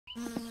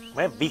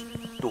Me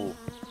vittuun.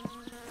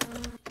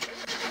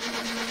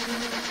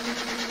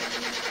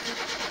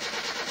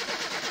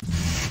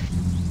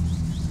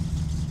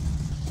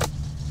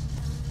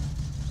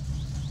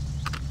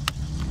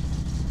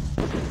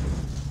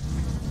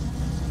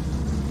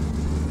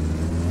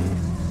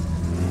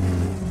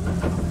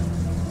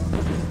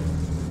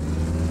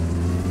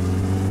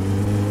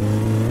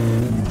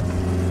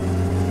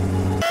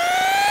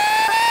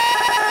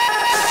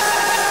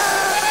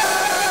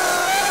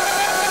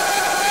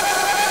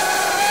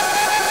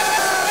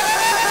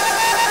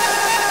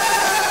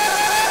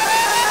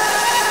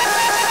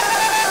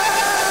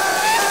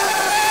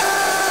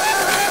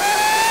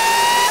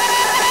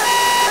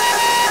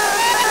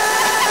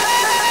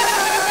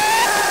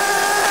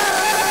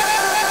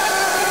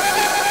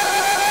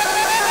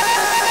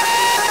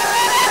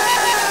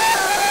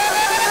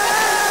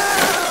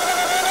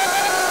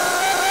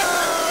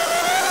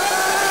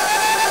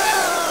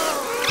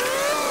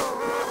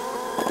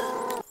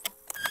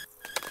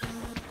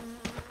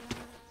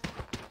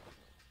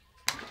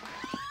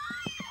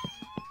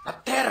 No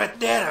terve,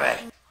 terve!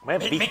 Me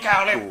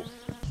Mikä oli? vittuun.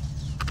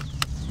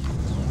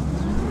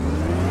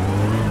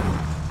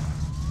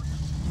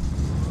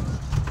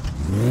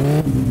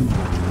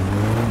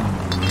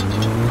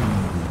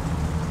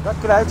 Sä oot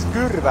kyllä yks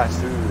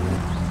kyrväsyy.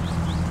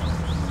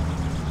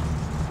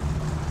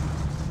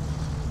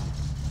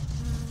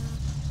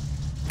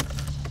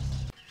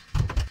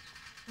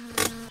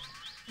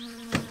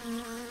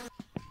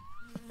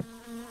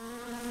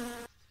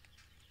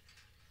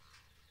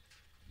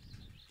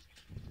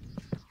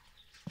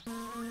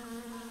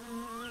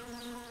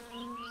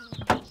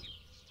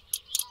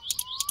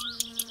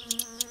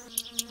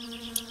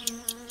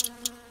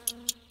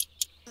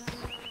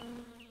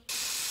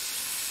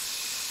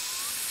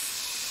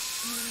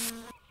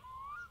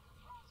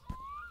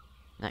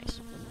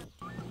 Nice.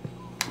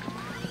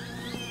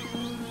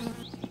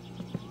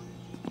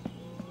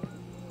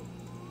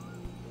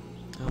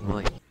 Oh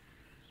boy.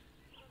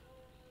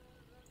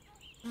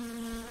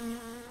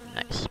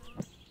 Nice.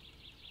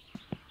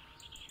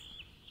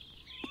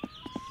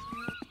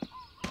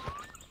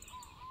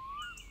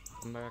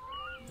 Come back.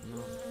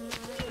 No.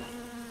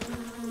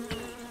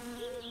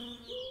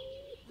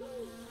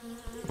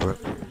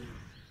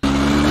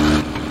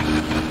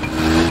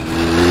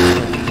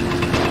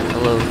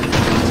 Hello.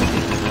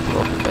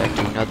 Welcome back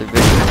to another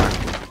video.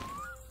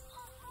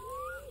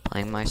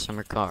 Playing my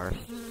summer car.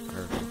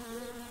 Or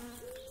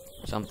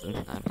something.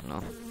 I don't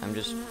know. I'm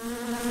just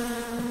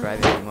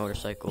driving a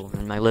motorcycle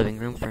in my living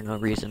room for no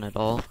reason at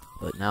all.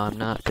 But now I'm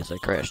not because I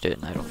crashed it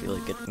and I don't feel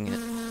like getting it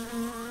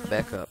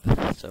back up.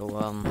 So,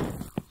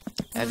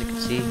 as you can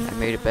see, I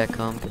made it back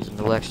home because in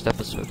the last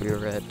episode we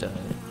were at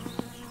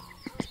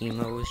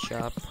Timo's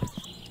shop.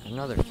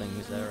 Another thing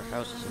is that our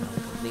house is now a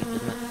complete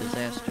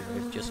disaster.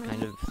 I've just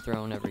kind of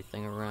thrown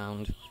everything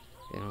around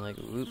and like,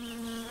 whoops.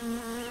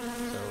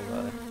 So,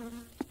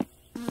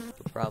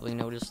 you'll probably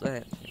notice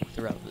that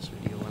throughout this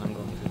video when I'm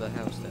going through the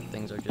house, that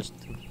things are just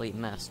a complete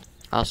mess.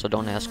 Also,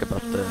 don't ask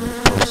about the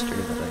poster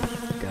that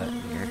I got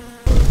in here.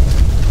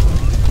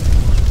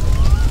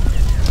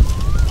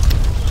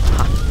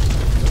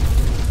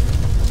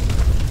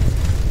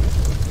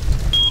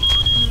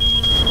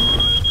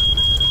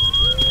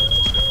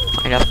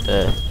 Might have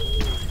to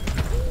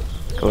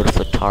go to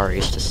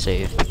Flatari's to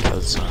save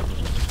because,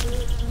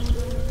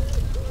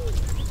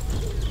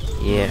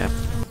 yeah.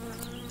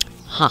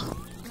 Huh.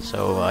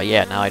 So,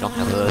 yeah, now I don't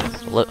have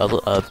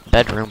a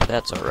bedroom, but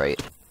that's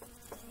alright.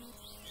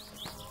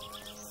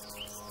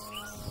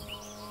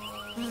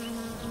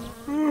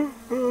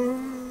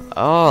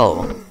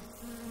 Oh.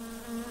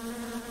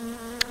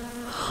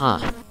 Huh.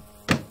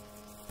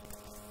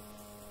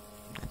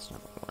 That's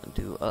not what I want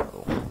to do.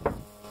 Uh-oh.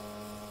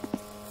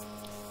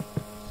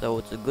 So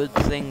it's a good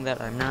thing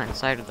that I'm not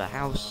inside of the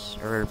house,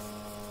 or...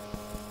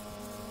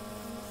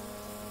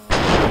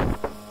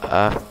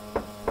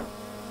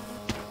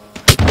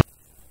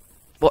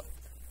 What?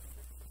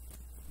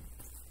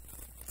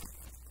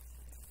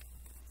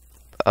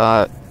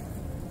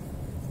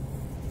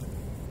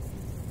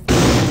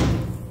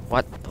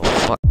 What the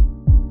fuck?